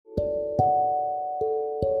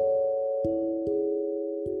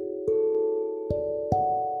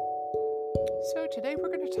So, today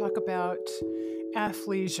we're going to talk about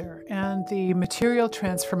athleisure and the material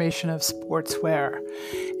transformation of sportswear.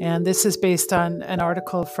 And this is based on an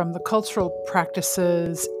article from the Cultural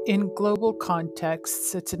Practices in Global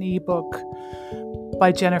Contexts. It's an ebook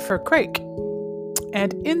by Jennifer Craik.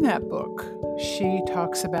 And in that book, she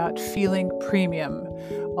talks about feeling premium,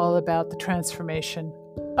 all about the transformation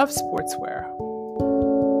of sportswear.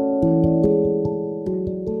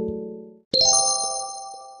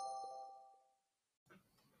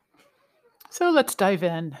 So let's dive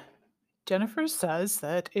in. Jennifer says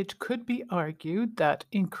that it could be argued that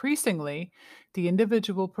increasingly the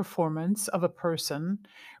individual performance of a person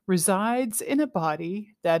resides in a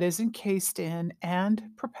body that is encased in and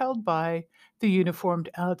propelled by the uniformed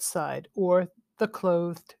outside or the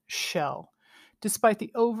clothed shell. Despite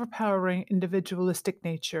the overpowering individualistic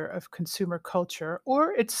nature of consumer culture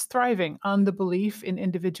or its thriving on the belief in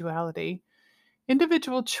individuality,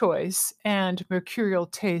 individual choice and mercurial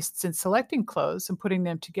tastes in selecting clothes and putting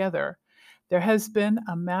them together, there has been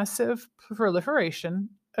a massive proliferation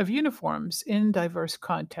of uniforms in diverse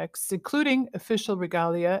contexts, including official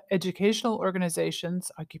regalia, educational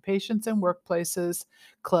organizations, occupations and workplaces,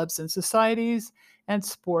 clubs and societies, and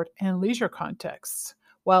sport and leisure contexts.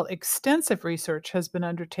 While extensive research has been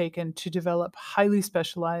undertaken to develop highly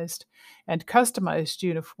specialized and customized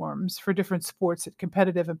uniforms for different sports at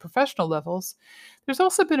competitive and professional levels, there's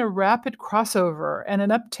also been a rapid crossover and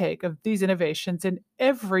an uptake of these innovations in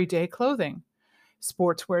everyday clothing.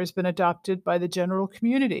 Sportswear has been adopted by the general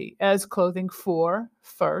community as clothing for,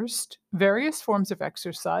 first, various forms of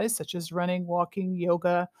exercise such as running, walking,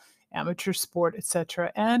 yoga, amateur sport,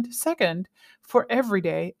 etc., and second, for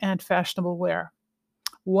everyday and fashionable wear.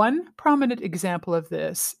 One prominent example of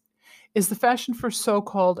this is the fashion for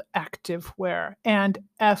so-called active wear and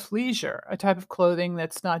athleisure, a type of clothing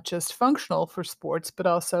that's not just functional for sports, but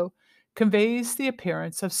also conveys the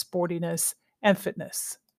appearance of sportiness and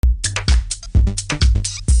fitness.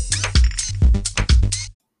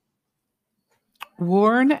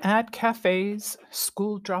 Worn at cafes,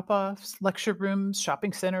 school drop offs, lecture rooms,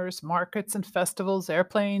 shopping centers, markets and festivals,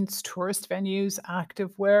 airplanes, tourist venues,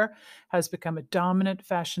 activewear has become a dominant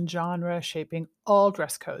fashion genre, shaping all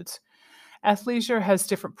dress codes. Athleisure has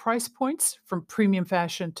different price points, from premium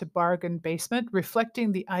fashion to bargain basement,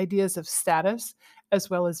 reflecting the ideas of status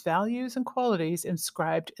as well as values and qualities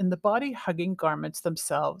inscribed in the body hugging garments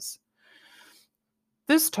themselves.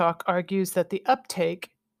 This talk argues that the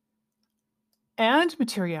uptake and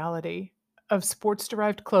materiality of sports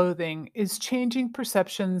derived clothing is changing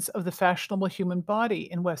perceptions of the fashionable human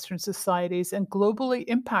body in Western societies and globally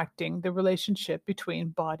impacting the relationship between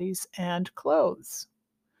bodies and clothes.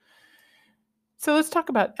 So let's talk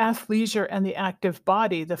about athleisure and the active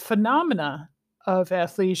body. The phenomena of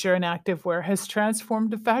athleisure and activewear has transformed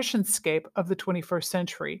the fashionscape of the 21st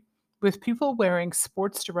century, with people wearing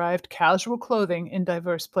sports derived casual clothing in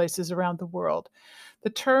diverse places around the world. The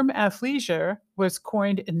term athleisure was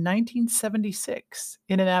coined in 1976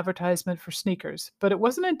 in an advertisement for sneakers, but it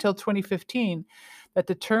wasn't until 2015 that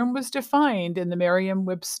the term was defined in the Merriam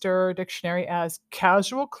Webster dictionary as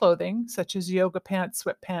casual clothing, such as yoga pants,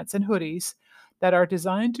 sweatpants, and hoodies, that are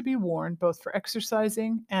designed to be worn both for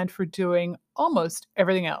exercising and for doing almost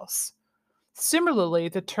everything else. Similarly,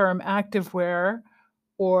 the term activewear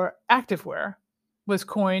or activewear was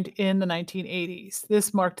coined in the 1980s.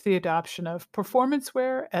 This marked the adoption of performance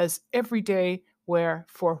wear as everyday wear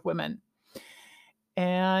for women.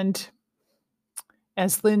 And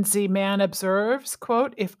as Lindsay Mann observes,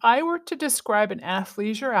 quote, "If I were to describe an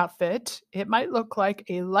athleisure outfit, it might look like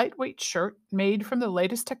a lightweight shirt made from the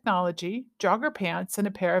latest technology, jogger pants, and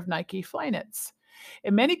a pair of Nike Flyknits.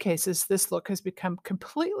 In many cases, this look has become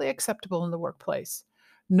completely acceptable in the workplace.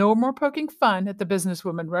 No more poking fun at the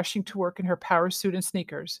businesswoman rushing to work in her power suit and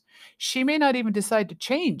sneakers. She may not even decide to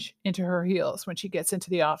change into her heels when she gets into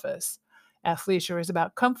the office. Athleisure is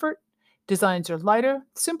about comfort. Designs are lighter,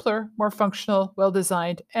 simpler, more functional, well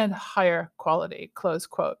designed, and higher quality." Close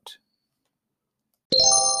quote.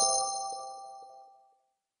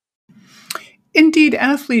 Indeed,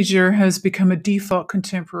 athleisure has become a default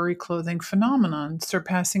contemporary clothing phenomenon,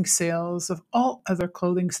 surpassing sales of all other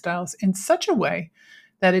clothing styles in such a way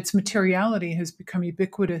that its materiality has become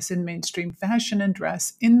ubiquitous in mainstream fashion and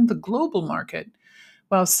dress in the global market.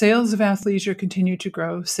 While sales of athleisure continue to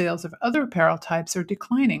grow, sales of other apparel types are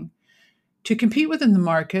declining. To compete within the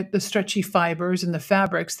market, the stretchy fibers and the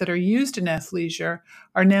fabrics that are used in athleisure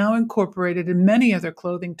are now incorporated in many other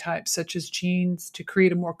clothing types, such as jeans, to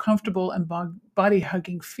create a more comfortable and body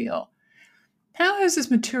hugging feel. How has this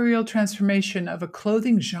material transformation of a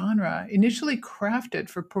clothing genre, initially crafted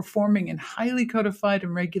for performing in highly codified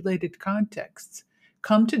and regulated contexts,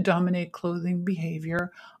 come to dominate clothing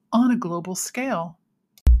behavior on a global scale?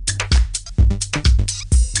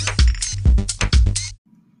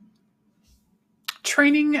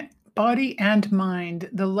 Training body and mind,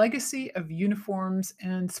 the legacy of uniforms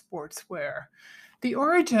and sportswear. The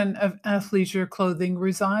origin of athleisure clothing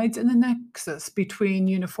resides in the nexus between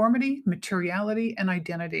uniformity, materiality, and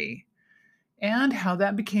identity, and how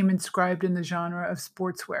that became inscribed in the genre of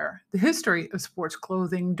sportswear. The history of sports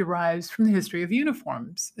clothing derives from the history of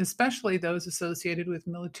uniforms, especially those associated with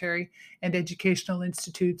military and educational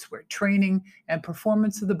institutes where training and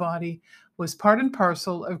performance of the body was part and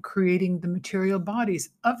parcel of creating the material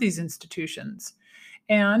bodies of these institutions.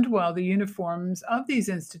 And while the uniforms of these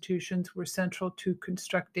institutions were central to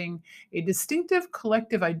constructing a distinctive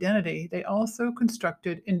collective identity, they also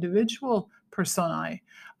constructed individual personae,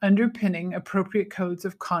 underpinning appropriate codes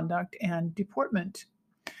of conduct and deportment.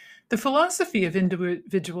 The philosophy of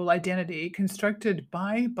individual identity, constructed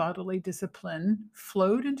by bodily discipline,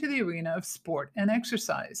 flowed into the arena of sport and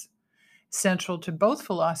exercise. Central to both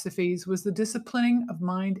philosophies was the disciplining of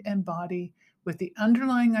mind and body, with the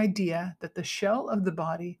underlying idea that the shell of the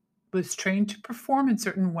body was trained to perform in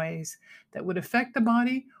certain ways that would affect the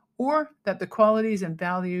body, or that the qualities and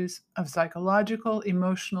values of psychological,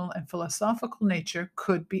 emotional, and philosophical nature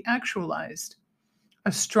could be actualized.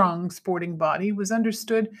 A strong sporting body was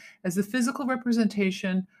understood as the physical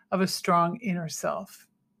representation of a strong inner self.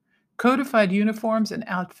 Codified uniforms and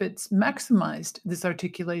outfits maximized this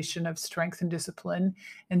articulation of strength and discipline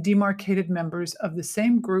and demarcated members of the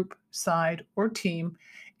same group, side, or team,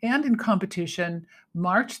 and in competition,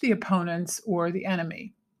 marked the opponents or the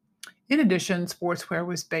enemy. In addition, sportswear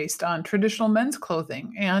was based on traditional men's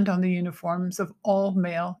clothing and on the uniforms of all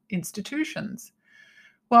male institutions.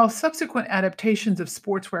 While subsequent adaptations of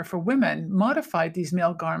sportswear for women modified these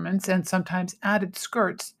male garments and sometimes added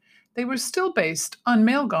skirts, they were still based on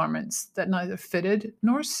male garments that neither fitted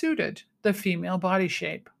nor suited the female body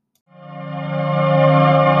shape.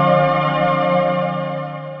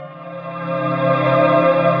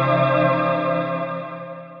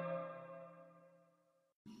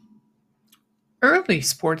 Early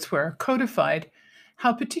sportswear codified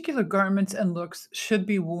how particular garments and looks should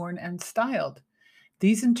be worn and styled.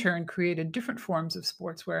 These in turn created different forms of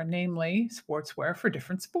sportswear, namely sportswear for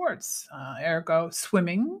different sports, ergo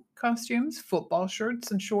swimming costumes, football shirts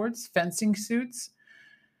and shorts, fencing suits,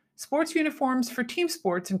 sports uniforms for team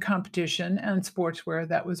sports and competition, and sportswear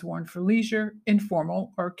that was worn for leisure,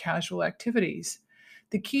 informal, or casual activities.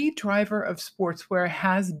 The key driver of sportswear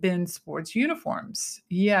has been sports uniforms.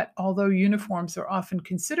 Yet, although uniforms are often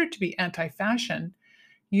considered to be anti fashion,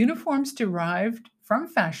 uniforms derived from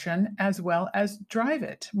fashion as well as drive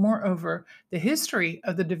it. Moreover, the history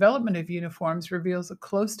of the development of uniforms reveals a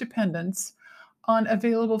close dependence on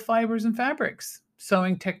available fibers and fabrics,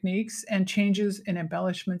 sewing techniques, and changes in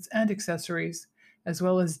embellishments and accessories, as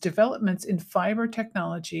well as developments in fiber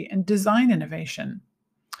technology and design innovation.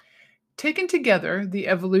 Taken together, the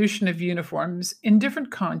evolution of uniforms in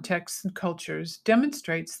different contexts and cultures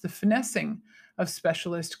demonstrates the finessing of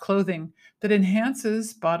specialist clothing that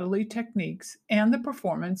enhances bodily techniques and the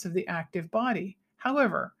performance of the active body.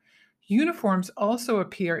 However, uniforms also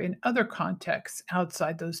appear in other contexts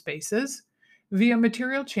outside those spaces via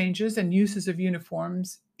material changes and uses of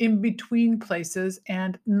uniforms in between places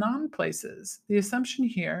and non places. The assumption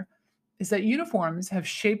here is that uniforms have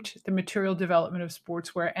shaped the material development of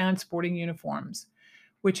sportswear and sporting uniforms,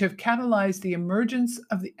 which have catalyzed the emergence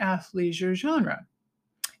of the athleisure genre.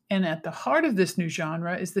 And at the heart of this new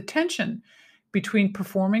genre is the tension between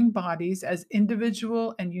performing bodies as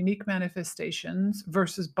individual and unique manifestations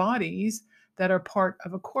versus bodies that are part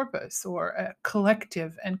of a corpus or a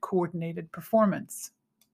collective and coordinated performance.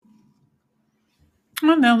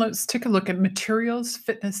 Well, now let's take a look at materials,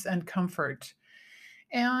 fitness, and comfort.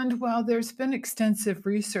 And while there's been extensive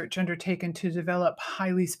research undertaken to develop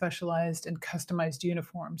highly specialized and customized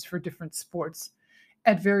uniforms for different sports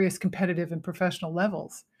at various competitive and professional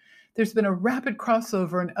levels, there's been a rapid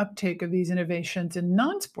crossover and uptake of these innovations in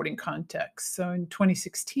non sporting contexts. So in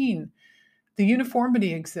 2016, the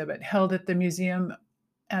Uniformity exhibit held at the museum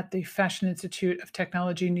at the Fashion Institute of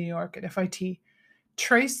Technology, New York at FIT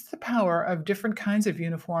traced the power of different kinds of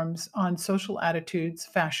uniforms on social attitudes,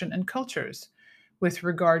 fashion, and cultures. With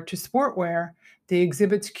regard to sportwear, the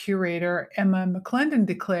exhibit's curator, Emma McClendon,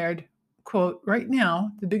 declared, quote, "Right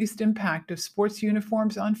now, the biggest impact of sports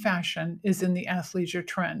uniforms on fashion is in the athleisure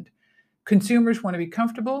trend. Consumers want to be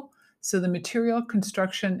comfortable, so the material,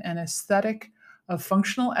 construction, and aesthetic of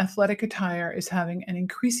functional athletic attire is having an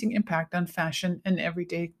increasing impact on fashion and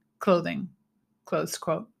everyday clothing. Close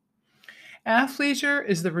quote. Athleisure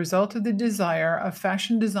is the result of the desire of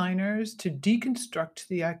fashion designers to deconstruct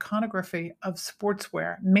the iconography of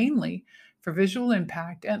sportswear, mainly for visual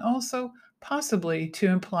impact and also possibly to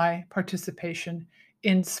imply participation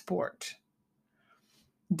in sport.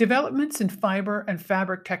 Developments in fiber and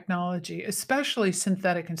fabric technology, especially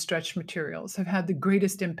synthetic and stretch materials, have had the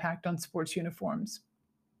greatest impact on sports uniforms.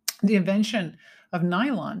 The invention of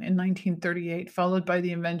nylon in 1938, followed by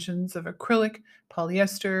the inventions of acrylic,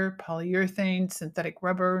 polyester, polyurethane, synthetic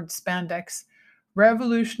rubber, and spandex,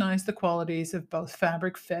 revolutionized the qualities of both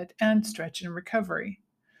fabric fit and stretch and recovery.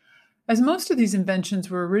 As most of these inventions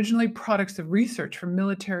were originally products of research for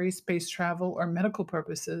military, space travel, or medical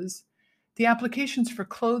purposes, the applications for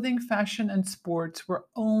clothing, fashion, and sports were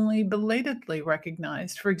only belatedly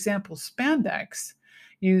recognized. For example, spandex,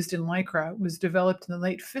 used in Lycra, was developed in the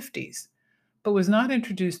late 50s, but was not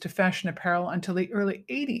introduced to fashion apparel until the early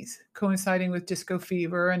 80s, coinciding with disco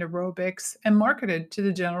fever and aerobics, and marketed to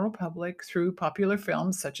the general public through popular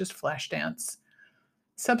films such as Flashdance.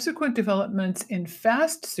 Subsequent developments in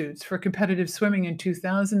fast suits for competitive swimming in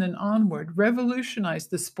 2000 and onward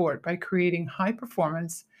revolutionized the sport by creating high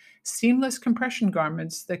performance, seamless compression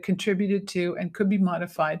garments that contributed to and could be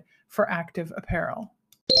modified for active apparel.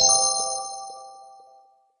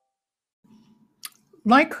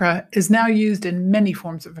 Lycra is now used in many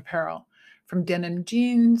forms of apparel, from denim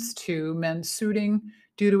jeans to men's suiting,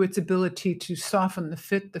 due to its ability to soften the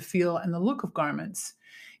fit, the feel, and the look of garments.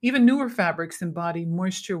 Even newer fabrics embody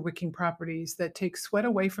moisture wicking properties that take sweat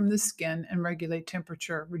away from the skin and regulate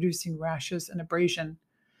temperature, reducing rashes and abrasion.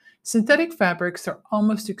 Synthetic fabrics are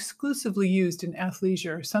almost exclusively used in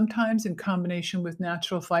athleisure, sometimes in combination with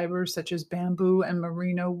natural fibers such as bamboo and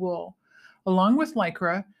merino wool. Along with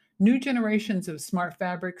Lycra, new generations of smart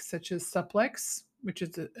fabrics such as Supplex, which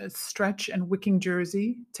is a stretch and wicking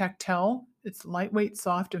jersey, Tactile, it's lightweight,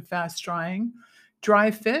 soft, and fast drying, Dry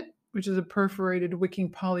Fit, which is a perforated wicking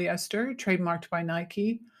polyester trademarked by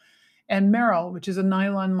Nike, and Merrill, which is a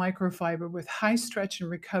nylon microfiber with high stretch and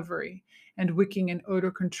recovery and wicking and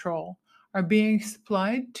odor control, are being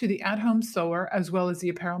supplied to the at-home sewer as well as the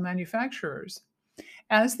apparel manufacturers.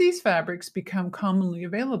 As these fabrics become commonly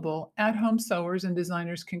available, at-home sewers and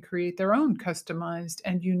designers can create their own customized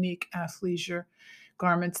and unique athleisure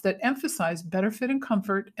garments that emphasize better fit and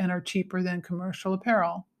comfort and are cheaper than commercial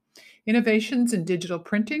apparel. Innovations in digital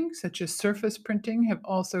printing, such as surface printing, have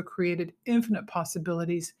also created infinite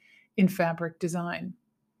possibilities in fabric design.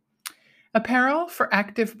 Apparel for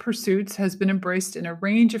active pursuits has been embraced in a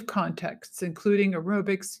range of contexts, including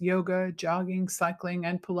aerobics, yoga, jogging, cycling,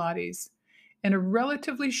 and Pilates. In a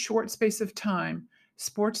relatively short space of time,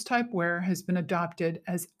 sports type wear has been adopted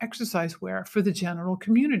as exercise wear for the general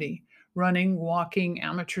community, running, walking,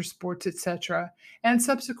 amateur sports, etc., and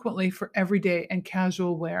subsequently for everyday and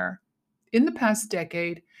casual wear. In the past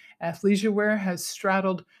decade, athleisure wear has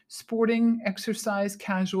straddled sporting, exercise,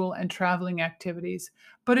 casual, and traveling activities,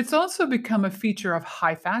 but it's also become a feature of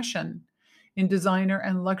high fashion in designer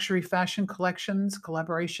and luxury fashion collections,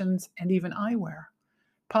 collaborations, and even eyewear.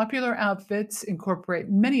 Popular outfits incorporate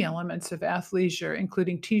many elements of athleisure,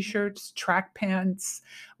 including t-shirts, track pants,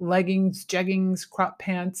 leggings, jeggings, crop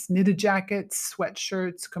pants, knitted jackets,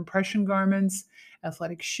 sweatshirts, compression garments,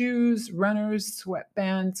 athletic shoes, runners,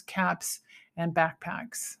 sweatbands, caps, and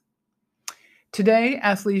backpacks. Today,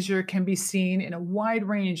 athleisure can be seen in a wide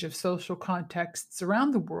range of social contexts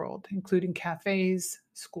around the world, including cafes,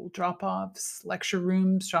 school drop-offs, lecture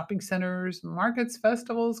rooms, shopping centers, markets,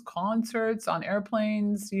 festivals, concerts, on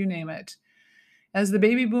airplanes, you name it. As the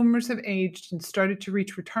baby boomers have aged and started to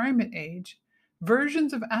reach retirement age,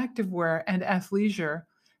 versions of activewear and athleisure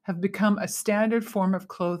have become a standard form of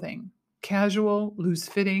clothing: casual,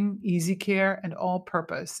 loose-fitting, easy care, and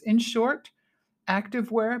all-purpose. In short,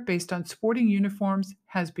 activewear based on sporting uniforms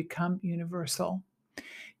has become universal.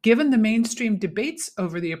 Given the mainstream debates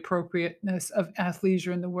over the appropriateness of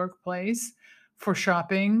athleisure in the workplace, for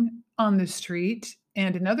shopping, on the street,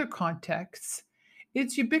 and in other contexts,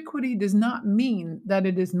 its ubiquity does not mean that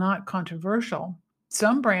it is not controversial.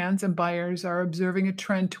 Some brands and buyers are observing a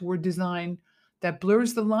trend toward design that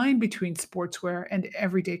blurs the line between sportswear and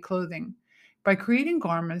everyday clothing by creating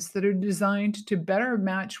garments that are designed to better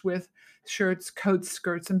match with shirts, coats,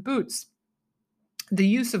 skirts, and boots. The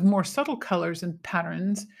use of more subtle colors and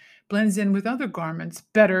patterns blends in with other garments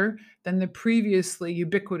better than the previously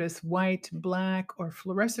ubiquitous white, black, or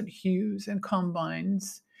fluorescent hues and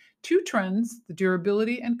combines two trends, the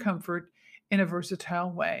durability and comfort, in a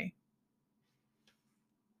versatile way.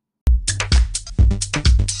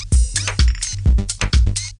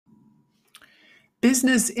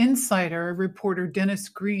 Business Insider reporter Dennis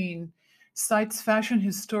Green cites fashion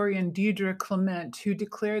historian Deidre Clement, who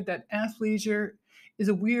declared that athleisure is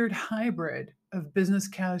a weird hybrid of business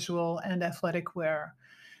casual and athletic wear.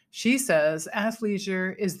 She says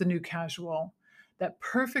athleisure is the new casual that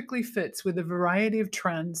perfectly fits with a variety of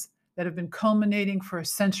trends that have been culminating for a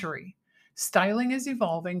century. Styling is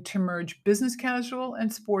evolving to merge business casual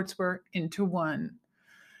and sportswear into one.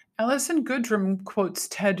 Alison Goodrum quotes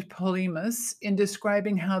Ted Polemus in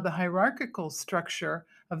describing how the hierarchical structure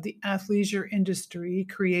of the athleisure industry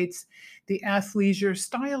creates the athleisure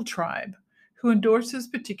style tribe, who endorses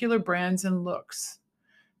particular brands and looks.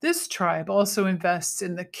 This tribe also invests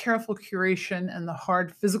in the careful curation and the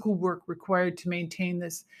hard physical work required to maintain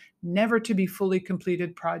this never to be fully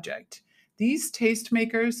completed project. These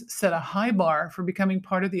tastemakers set a high bar for becoming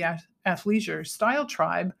part of the athleisure style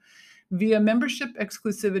tribe via membership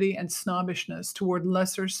exclusivity and snobbishness toward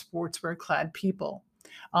lesser sportswear clad people.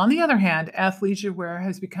 On the other hand, athleisure wear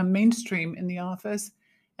has become mainstream in the office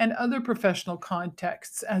and other professional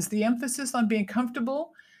contexts as the emphasis on being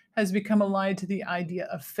comfortable has become allied to the idea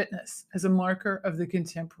of fitness as a marker of the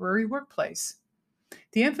contemporary workplace.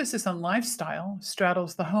 The emphasis on lifestyle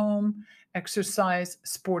straddles the home, exercise,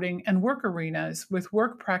 sporting, and work arenas, with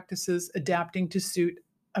work practices adapting to suit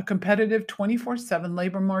a competitive 24/7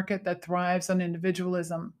 labor market that thrives on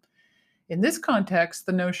individualism. In this context,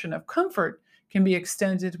 the notion of comfort can be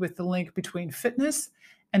extended with the link between fitness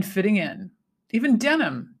and fitting in. Even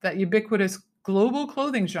denim, that ubiquitous global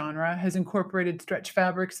clothing genre, has incorporated stretch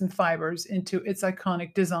fabrics and fibers into its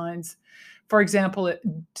iconic designs. For example,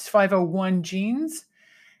 501 jeans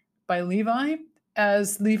by Levi.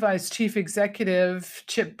 As Levi's chief executive,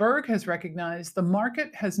 Chip Bergh, has recognized, the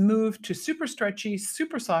market has moved to super stretchy,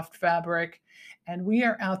 super soft fabric, and we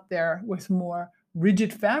are out there with more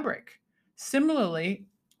rigid fabric. Similarly,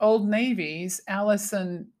 Old Navy's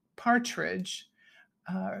Allison Partridge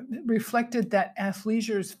reflected that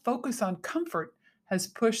athleisure's focus on comfort has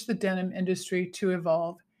pushed the denim industry to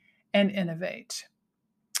evolve and innovate.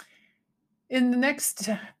 In the next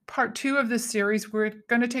part two of this series, we're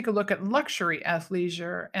going to take a look at luxury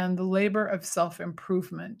athleisure and the labor of self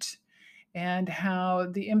improvement, and how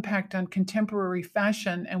the impact on contemporary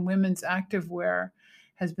fashion and women's activewear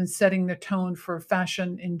has been setting the tone for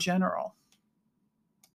fashion in general.